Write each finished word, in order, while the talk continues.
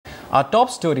Our top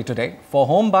story today, for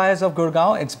home buyers of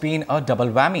Gurgaon, it's been a double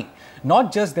whammy.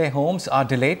 Not just their homes are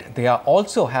delayed, they are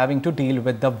also having to deal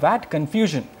with the VAT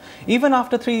confusion. Even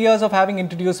after 3 years of having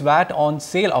introduced VAT on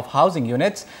sale of housing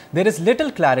units, there is little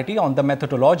clarity on the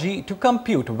methodology to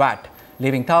compute VAT,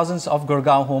 leaving thousands of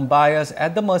Gurgaon home buyers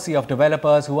at the mercy of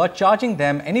developers who are charging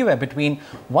them anywhere between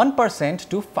 1%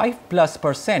 to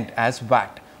 5+% as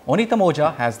VAT. Onita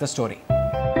Moja has the story.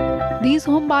 These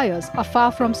home buyers are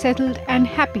far from settled and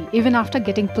happy even after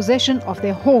getting possession of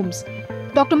their homes.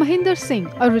 Dr. Mahinder Singh,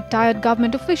 a retired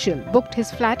government official, booked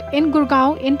his flat in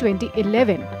Gurgaon in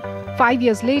 2011. 5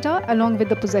 years later, along with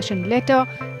the possession letter,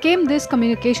 came this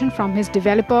communication from his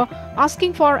developer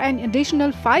asking for an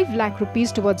additional 5 lakh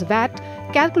rupees towards VAT,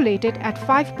 calculated at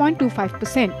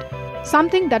 5.25%,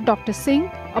 something that Dr. Singh,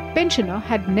 a pensioner,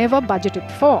 had never budgeted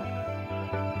for.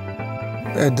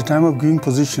 At the time of giving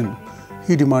possession,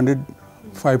 he demanded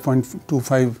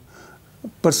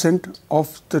 5.25%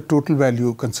 of the total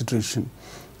value consideration.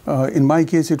 In my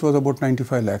case, it was about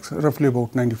 95 lakhs, roughly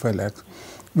about 95 lakhs,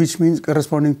 which means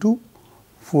corresponding to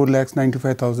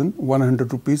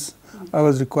 4,95,100 rupees. I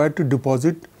was required to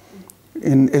deposit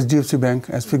in SDFC Bank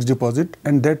as fixed deposit,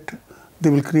 and that they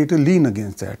will create a lien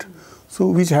against that. So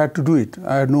which I had to do it.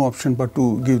 I had no option but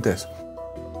to give this.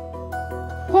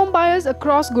 Home buyers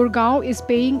across Gurgaon is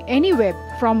paying anywhere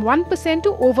from 1%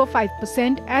 to over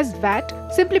 5% as VAT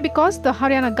simply because the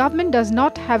Haryana government does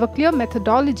not have a clear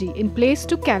methodology in place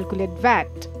to calculate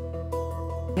VAT.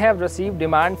 We have received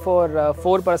demand for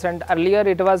 4%. Earlier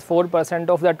it was 4%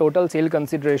 of the total sale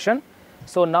consideration.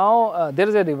 So now there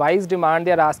is a revised demand.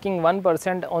 They are asking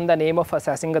 1% on the name of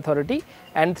assessing authority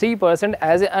and 3%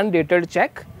 as an undated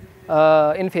check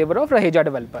in favor of Raheja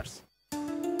developers.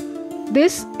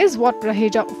 This is what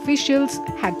Raheja officials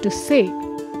had to say.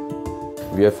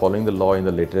 We are following the law in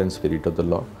the letter and spirit of the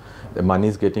law. The money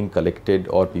is getting collected,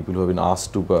 or people who have been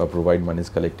asked to provide money is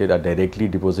collected are directly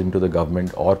depositing to the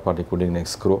government or particularly in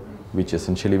escrow, which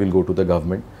essentially will go to the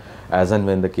government as and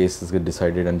when the cases get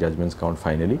decided and judgments count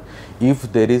finally.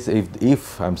 If there is,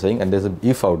 if I'm saying, and there's a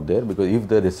if out there, because if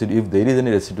there is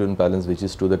any residual balance which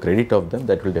is to the credit of them,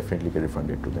 that will definitely get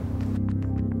refunded to them.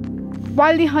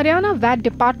 While the Haryana VAT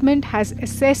department has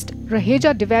assessed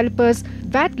Raheja developers'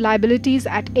 VAT liabilities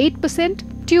at 8%,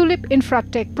 Tulip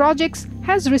Infratech Projects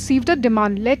has received a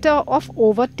demand letter of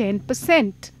over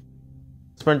 10%.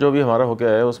 जो भी हमारा हो गया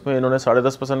है उसमें इन्होंने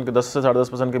 10.5% के 10 से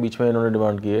 10.5% के बीच में इन्होंने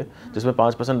डिमांड की है, जिसमें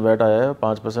 5% वैट आया है,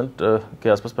 5% के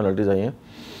आसपास पेनल्टीज आई हैं.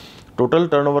 टोटल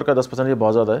टर्नओवर का 10% ये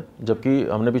बहुत ज़्यादा है, जबकि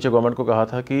हमने पीछे गवर्नमेंट को कहा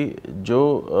था कि जो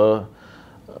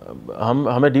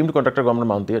हमें डीम्ड कॉन्ट्रैक्टर गवर्नमेंट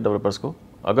मानती है डेवलपर्स को.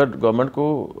 अगर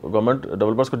गवर्नमेंट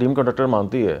डेवलपर्स को डीम्ड कॉन्ट्रैक्टर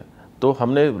मानती है तो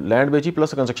हमने लैंड बेची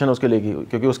प्लस कंस्ट्रक्शन उसके लिए की,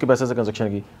 क्योंकि उसके पैसे से कंस्ट्रक्शन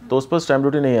की, तो उस पर स्टैम्प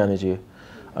ड्यूटी नहीं आनी चाहिए.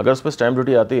 अगर उस पर स्टैम्प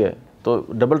ड्यूटी आती है तो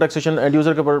डबल टैक्सेशन एंड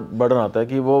यूज़र के ऊपर बर्डन आता है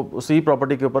कि वो उसी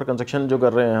प्रॉपर्टी के ऊपर कंस्ट्रक्शन जो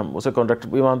कर रहे हैं हम उसे कॉन्ट्रैक्ट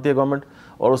भी मानती है गवर्नमेंट,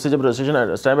 और उससे जब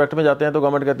रजिस्ट्रेशन स्टैम्प एक्ट में जाते हैं तो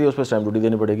गवर्नमेंट कहती है उस पर स्टैम्प ड्यूटी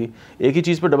देनी पड़ेगी. एक ही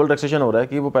चीज़ पर डबल टैक्सेशन हो रहा है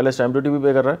कि वो पहले स्टैम्प ड्यूटी भी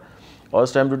पे कर रहा है और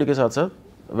स्टैम्प ड्यूटी के साथ साथ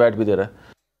वैट भी दे रहा है.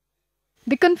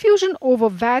 The confusion over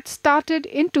VAT started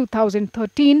in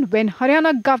 2013 when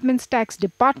Haryana government's tax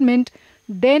department,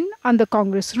 then under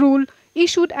Congress rule,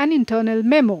 issued an internal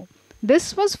memo. This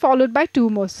was followed by 2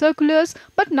 more circulars,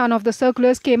 but none of the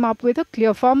circulars came up with a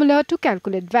clear formula to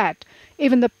calculate VAT.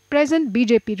 Even the present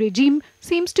BJP regime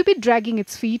seems to be dragging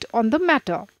its feet on the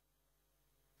matter.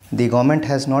 The government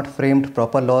has not framed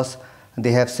proper laws.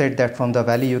 They have said that from the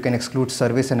value you can exclude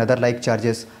service and other like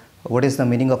charges. What is the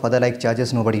meaning of other like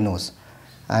charges? Nobody knows.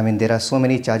 I mean, there are so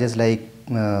many charges like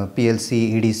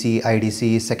PLC, EDC,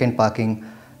 IDC, second parking.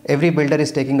 Every builder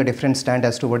is taking a different stand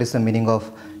as to what is the meaning of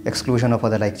exclusion of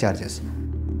other like charges.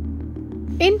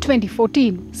 In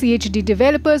 2014, CHD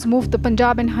developers moved the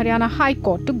Punjab and Haryana High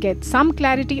Court to get some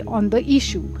clarity on the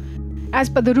issue. As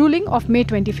per the ruling of May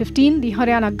 2015, the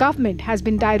Haryana government has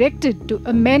been directed to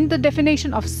amend the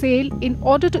definition of sale in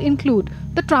order to include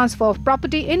the transfer of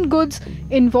property in goods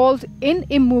involved in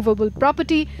immovable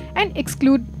property and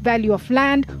exclude value of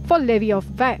land for levy of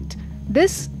VAT.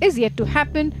 This is yet to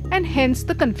happen, and hence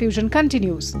the confusion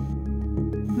continues.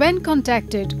 When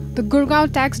contacted, the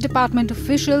Gurgaon tax department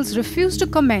officials refused to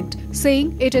comment,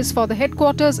 saying it is for the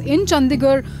headquarters in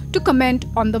Chandigarh to comment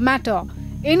on the matter.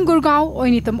 In Gurgaon,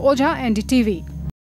 Onita Moja, NDTV.